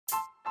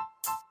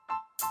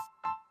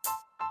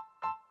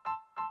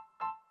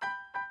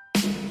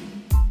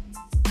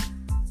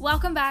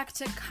Welcome back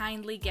to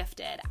Kindly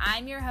Gifted.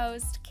 I'm your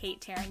host,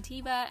 Kate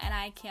Tarantiva, and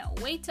I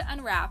can't wait to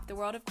unwrap the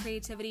world of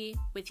creativity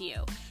with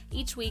you.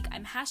 Each week,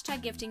 I'm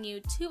hashtag gifting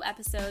you 2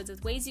 episodes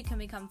with ways you can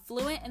become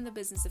fluent in the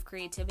business of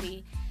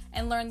creativity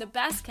and learn the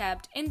best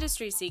kept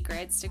industry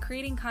secrets to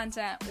creating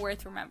content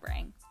worth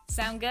remembering.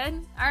 Sound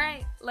good? All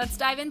right, let's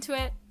dive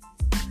into it.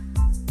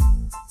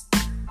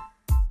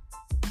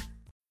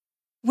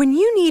 When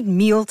you need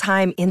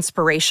mealtime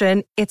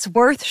inspiration, it's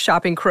worth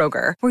shopping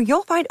Kroger, where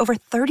you'll find over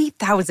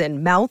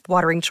 30,000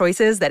 mouth-watering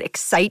choices that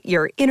excite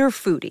your inner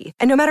foodie.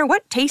 And no matter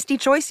what tasty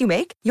choice you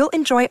make, you'll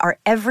enjoy our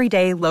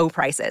everyday low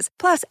prices,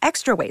 plus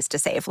extra ways to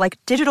save, like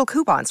digital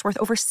coupons worth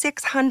over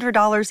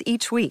 $600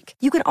 each week.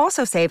 You can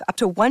also save up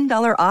to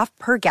 $1 off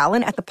per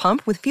gallon at the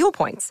pump with fuel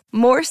points.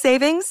 More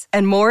savings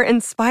and more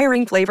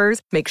inspiring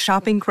flavors make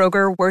shopping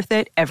Kroger worth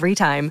it every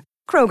time.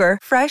 Kroger,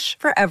 fresh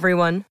for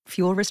everyone.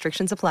 Fuel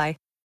restrictions apply.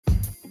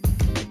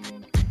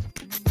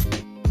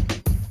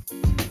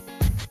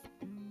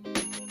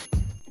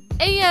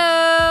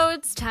 Ayo,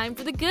 it's time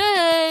for the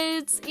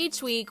goods.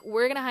 Each week,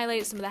 we're going to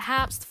highlight some of the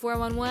haps, the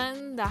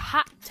 411, the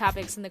hot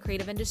topics in the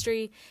creative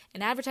industry,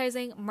 in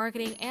advertising,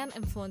 marketing, and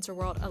influencer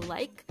world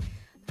alike.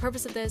 The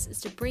purpose of this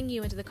is to bring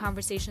you into the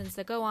conversations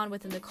that go on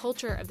within the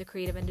culture of the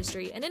creative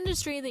industry, an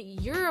industry that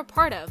you're a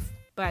part of,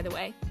 by the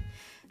way.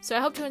 So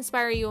I hope to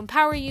inspire you,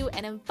 empower you,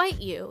 and invite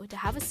you to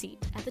have a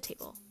seat at the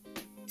table.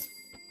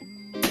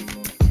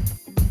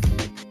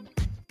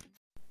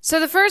 So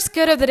the first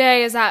good of the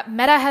day is that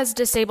Meta has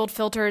disabled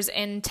filters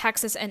in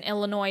Texas and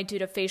Illinois due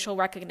to facial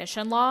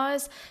recognition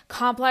laws.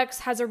 Complex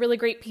has a really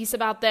great piece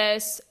about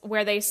this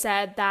where they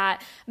said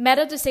that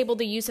Meta disabled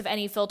the use of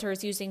any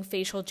filters using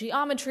facial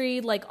geometry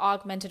like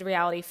augmented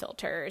reality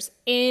filters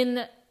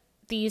in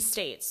these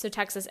states, so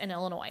Texas and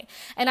Illinois.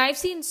 And I've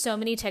seen so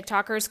many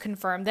TikTokers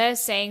confirm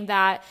this, saying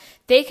that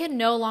they can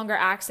no longer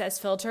access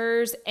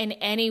filters in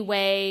any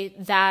way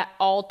that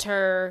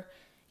alter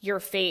your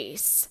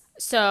face.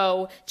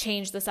 So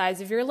change the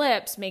size of your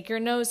lips, make your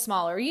nose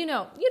smaller. You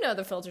know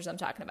the filters I'm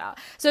talking about.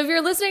 So if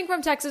you're listening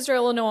from Texas or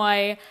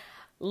Illinois,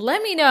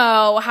 let me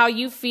know how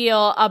you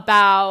feel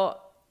about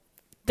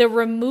the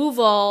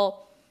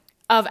removal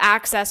of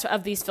access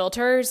of these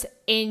filters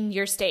in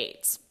your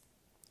states.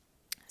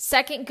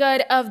 Second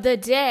good of the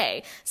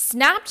day,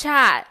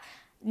 Snapchat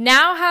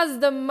now has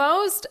the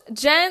most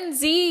Gen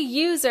Z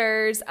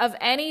users of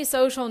any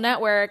social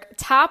network,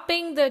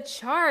 topping the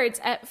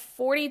charts at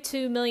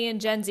 42 million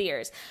Gen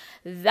Zers.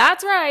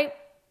 That's right.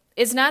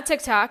 It's not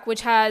TikTok,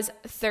 which has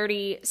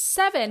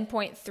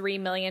 37.3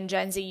 million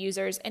Gen Z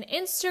users, and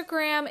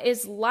Instagram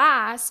is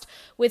last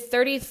with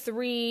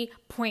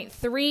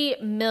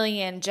 33.3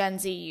 million Gen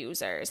Z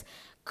users.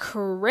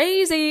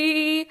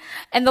 Crazy.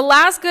 And the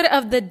last good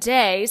of the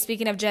day,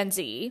 speaking of Gen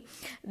Z,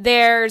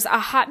 there's a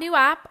hot new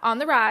app on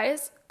the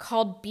rise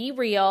called Be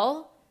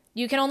Real.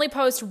 You can only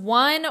post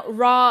one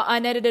raw,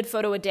 unedited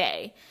photo a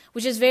day,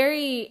 which is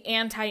very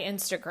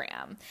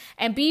anti-Instagram.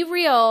 And Be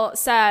Real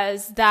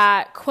says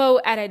that,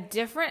 quote, at a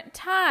different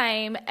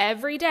time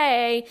every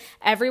day,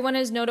 everyone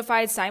is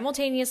notified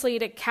simultaneously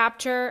to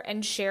capture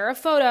and share a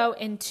photo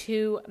in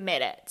 2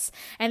 minutes.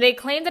 And they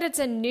claim that it's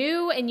a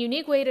new and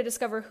unique way to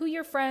discover who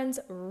your friends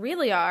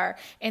really are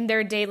in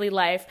their daily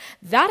life.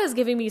 That is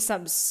giving me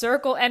some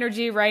circle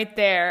energy right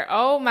there.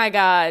 Oh my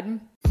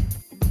God.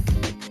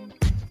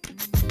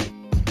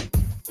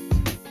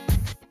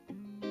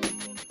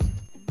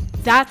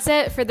 That's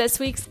it for this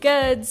week's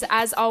goods.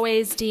 As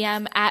always,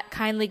 DM at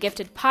Kindly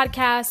Gifted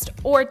Podcast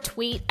or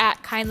tweet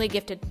at Kindly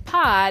Gifted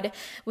Pod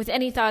with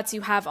any thoughts you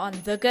have on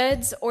the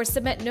goods, or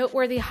submit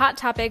noteworthy hot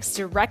topics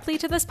directly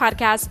to this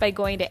podcast by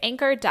going to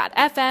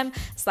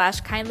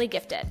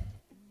anchor.fm/kindlygifted.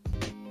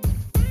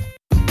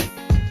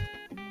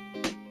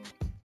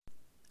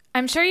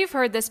 I'm sure you've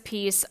heard this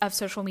piece of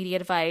social media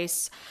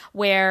advice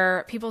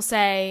where people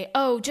say,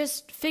 oh,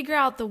 just figure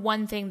out the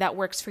one thing that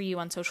works for you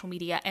on social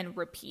media and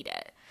repeat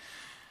it.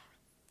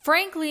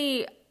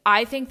 Frankly,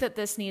 I think that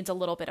this needs a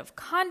little bit of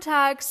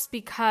context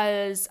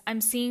because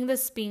I'm seeing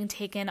this being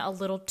taken a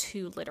little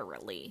too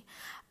literally.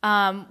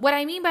 What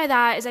I mean by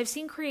that is I've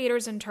seen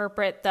creators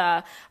interpret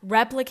the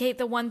replicate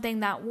the one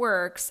thing that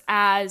works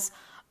as,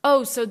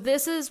 oh, so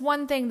this is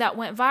one thing that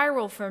went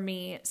viral for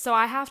me, so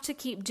I have to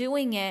keep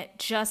doing it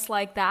just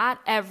like that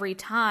every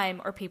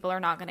time or people are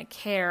not going to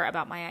care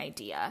about my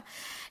idea.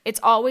 It's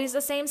always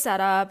the same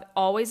setup,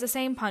 always the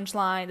same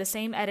punchline, the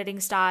same editing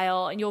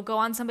style, and you'll go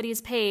on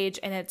somebody's page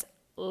and it's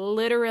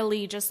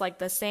literally just like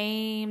the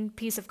same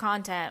piece of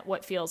content,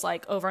 what feels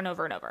like over and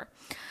over and over.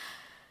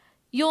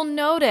 You'll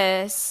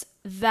notice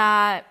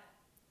that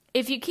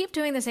if you keep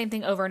doing the same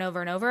thing over and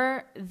over and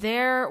over,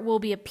 there will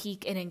be a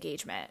peak in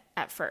engagement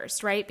at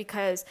first, right?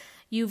 Because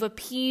you've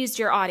appeased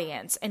your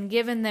audience and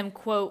given them,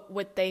 quote,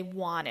 what they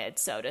wanted,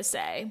 so to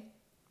say.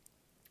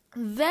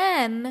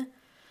 Then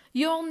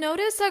you'll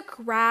notice a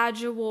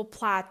gradual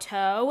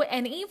plateau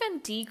and even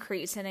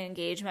decrease in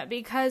engagement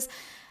because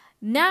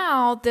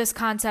now this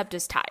concept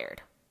is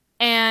tired.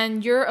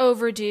 and you're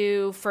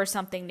overdue for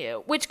something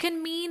new, which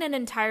can mean an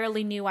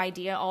entirely new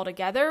idea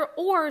altogether,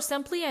 or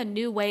simply a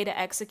new way to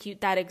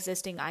execute that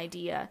existing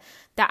idea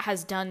that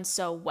has done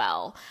so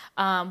well.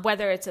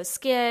 Whether it's a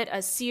skit,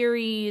 a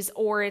series,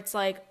 or it's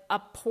like a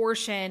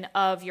portion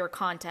of your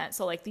content.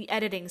 So like the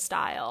editing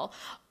style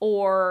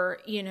or,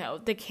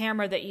 the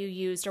camera that you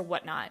used or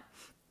whatnot.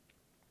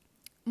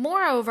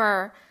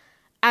 Moreover,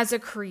 as a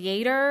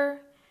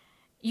creator,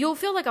 you'll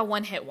feel like a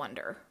one-hit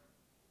wonder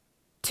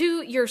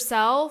to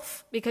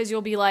yourself, because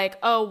you'll be like,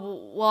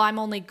 oh, well, I'm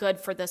only good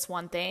for this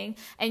one thing.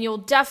 And you'll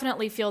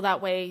definitely feel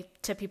that way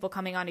to people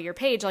coming onto your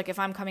page. Like if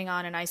I'm coming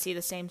on and I see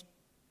the same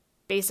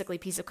basically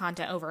piece of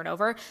content over and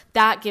over,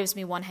 that gives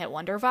me one-hit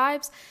wonder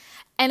vibes.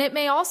 And it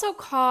may also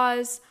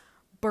cause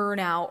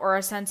burnout or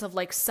a sense of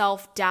like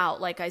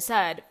self-doubt, like I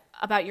said,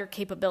 about your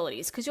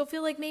capabilities, because you'll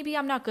feel like maybe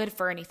I'm not good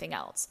for anything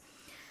else.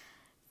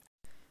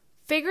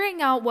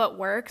 Figuring out what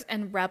works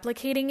and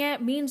replicating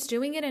it means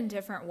doing it in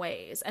different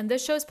ways. And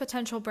this shows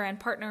potential brand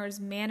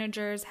partners,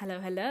 managers,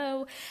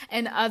 hello,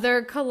 and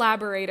other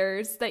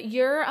collaborators that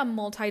you're a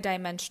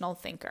multidimensional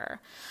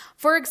thinker.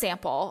 For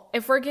example,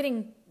 if we're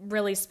getting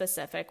really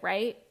specific,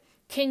 right?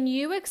 Can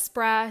you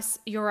express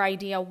your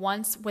idea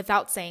once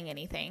without saying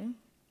anything,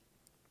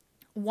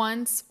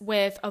 once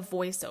with a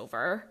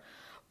voiceover,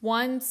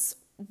 once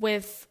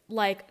with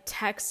like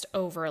text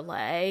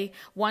overlay,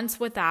 once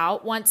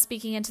without, once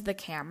speaking into the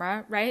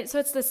camera, right? So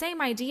it's the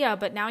same idea,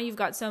 but now you've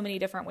got so many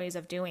different ways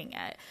of doing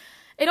it.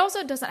 It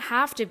also doesn't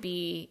have to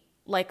be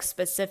like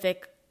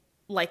specific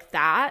like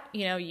that.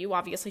 You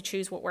obviously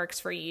choose what works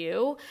for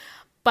you,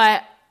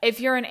 but if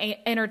you're an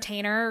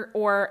entertainer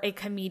or a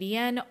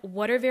comedian,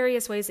 what are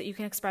various ways that you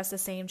can express the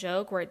same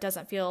joke where it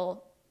doesn't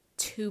feel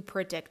too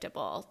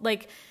predictable?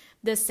 Like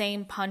the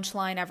same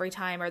punchline every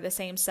time or the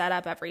same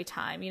setup every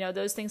time.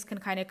 Those things can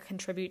kind of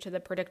contribute to the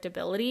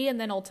predictability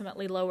and then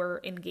ultimately lower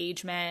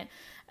engagement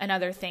and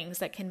other things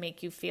that can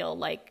make you feel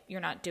like you're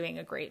not doing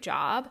a great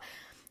job.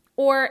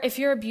 Or if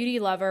you're a beauty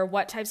lover,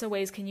 what types of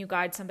ways can you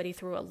guide somebody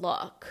through a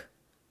look,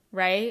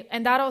 right?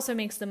 And that also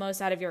makes the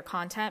most out of your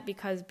content,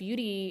 because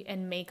beauty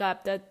and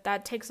makeup,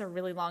 that takes a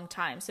really long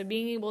time. So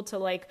being able to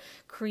like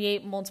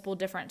create multiple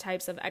different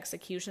types of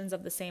executions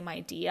of the same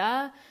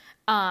idea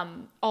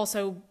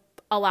also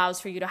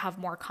allows for you to have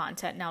more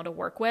content now to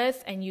work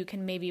with, and you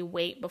can maybe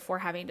wait before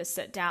having to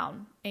sit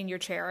down in your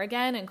chair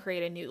again and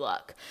create a new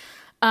look.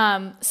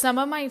 Some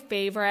of my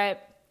favorite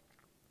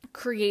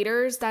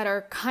creators that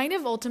are kind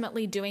of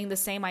ultimately doing the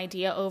same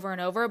idea over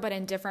and over, but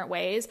in different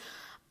ways.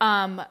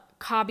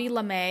 Khaby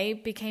Lame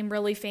became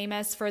really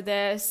famous for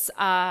this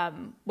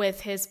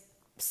with his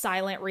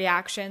silent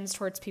reactions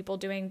towards people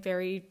doing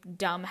very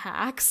dumb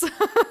hacks.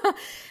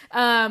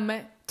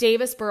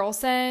 Davis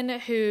Burleson,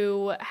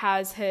 who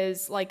has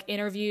his like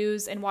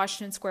interviews in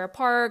Washington Square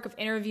Park of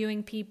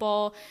interviewing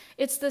people.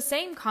 It's the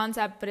same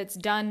concept, but it's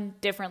done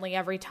differently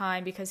every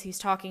time because he's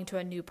talking to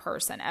a new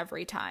person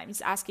every time. He's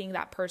asking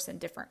that person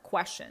different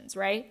questions,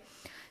 right?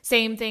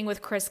 Same thing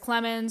with Chris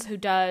Clemens, who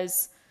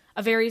does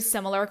a very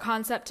similar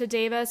concept to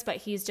Davis, but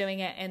he's doing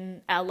it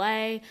in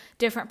LA,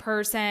 different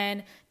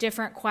person,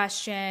 different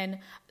question.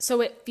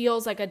 So it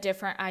feels like a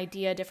different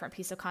idea, different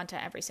piece of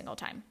content every single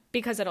time,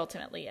 because it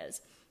ultimately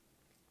is.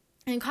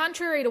 And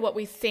contrary to what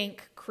we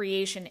think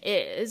creation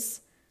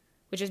is,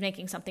 which is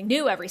making something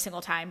new every single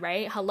time,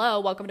 right? Hello,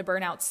 welcome to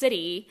Burnout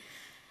City.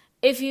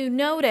 If you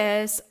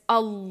notice,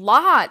 a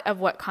lot of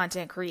what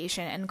content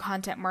creation and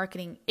content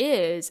marketing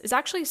is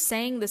actually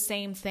saying the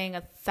same thing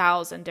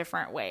 1,000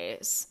 different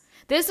ways.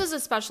 This is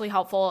especially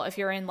helpful if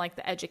you're in like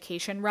the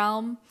education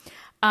realm.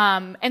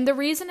 And the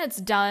reason it's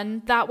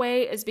done that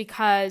way is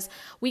because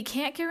we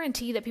can't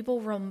guarantee that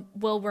people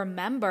will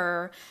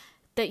remember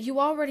that you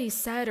already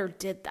said or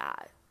did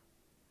that.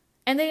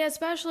 And they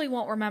especially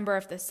won't remember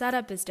if the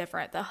setup is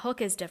different, the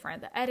hook is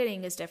different, the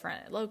editing is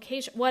different,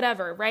 location,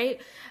 whatever,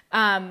 right?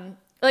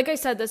 Like I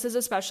said, this is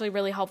especially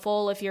really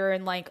helpful if you're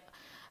in like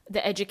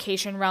the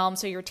education realm.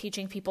 So you're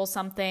teaching people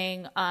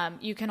something.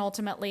 You can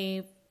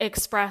ultimately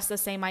express the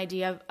same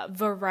idea a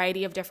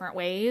variety of different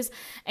ways.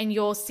 And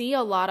you'll see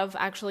a lot of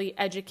actually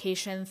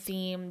education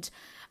themed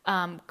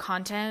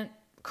content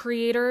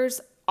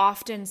creators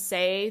often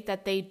say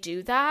that they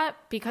do that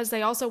because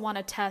they also want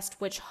to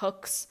test which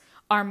hooks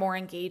are more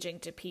engaging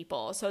to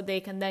people, so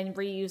they can then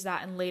reuse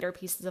that in later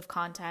pieces of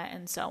content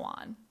and so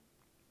on.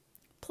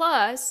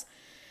 Plus,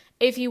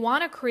 if you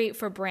want to create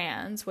for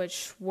brands,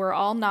 which we're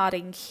all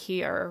nodding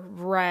here,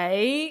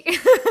 right?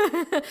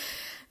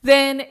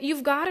 Then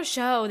you've got to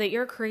show that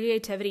your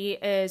creativity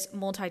is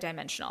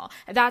multidimensional.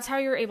 That's how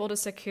you're able to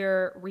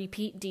secure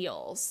repeat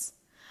deals.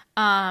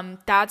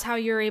 That's how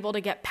you're able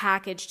to get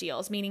package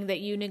deals, meaning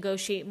that you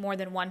negotiate more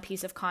than one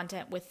piece of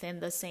content within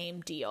the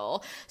same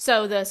deal.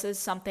 So this is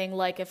something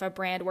like if a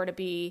brand were to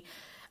be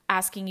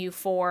asking you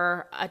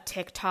for a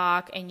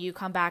TikTok and you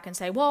come back and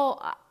say,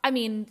 well, I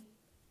mean,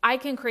 I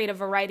can create a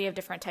variety of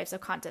different types of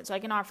content. So I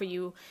can offer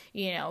you,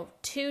 2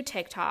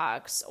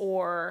 TikToks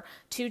or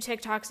 2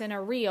 TikToks in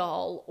a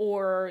reel,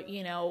 or,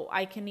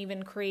 I can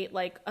even create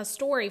like a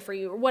story for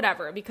you or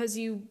whatever, because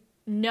you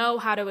know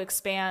how to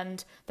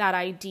expand that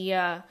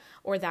idea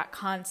or that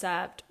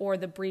concept or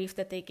the brief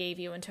that they gave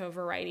you into a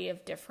variety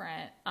of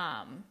different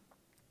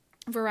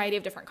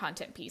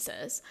content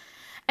pieces.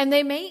 And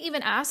they may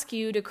even ask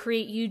you to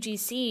create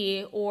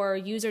UGC or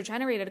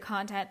user-generated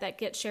content that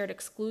gets shared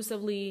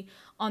exclusively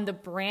on the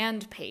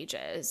brand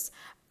pages,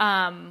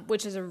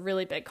 which is a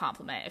really big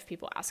compliment if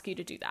people ask you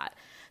to do that.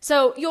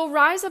 So you'll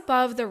rise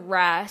above the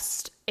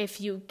rest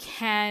if you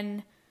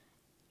can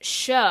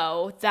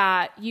show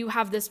that you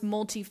have this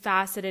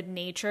multifaceted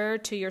nature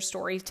to your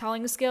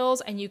storytelling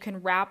skills, and you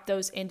can wrap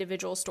those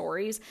individual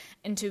stories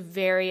into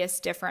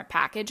various different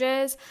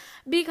packages.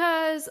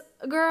 Because,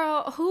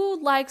 girl, who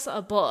likes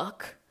a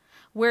book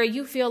where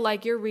you feel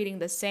like you're reading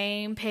the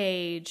same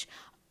page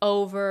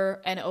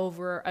over and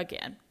over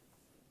again?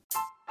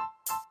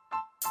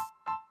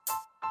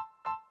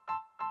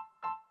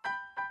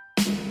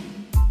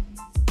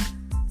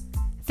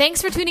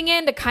 Thanks for tuning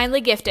in to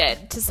Kindly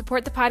Gifted. To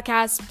support the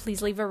podcast,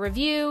 please leave a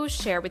review,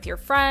 share with your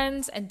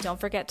friends, and don't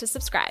forget to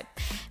subscribe.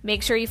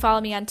 Make sure you follow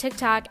me on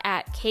TikTok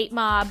at Kate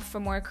Mob for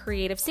more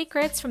creative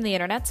secrets from the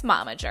internet's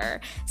momager.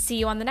 See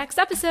you on the next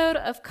episode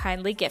of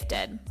Kindly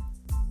Gifted.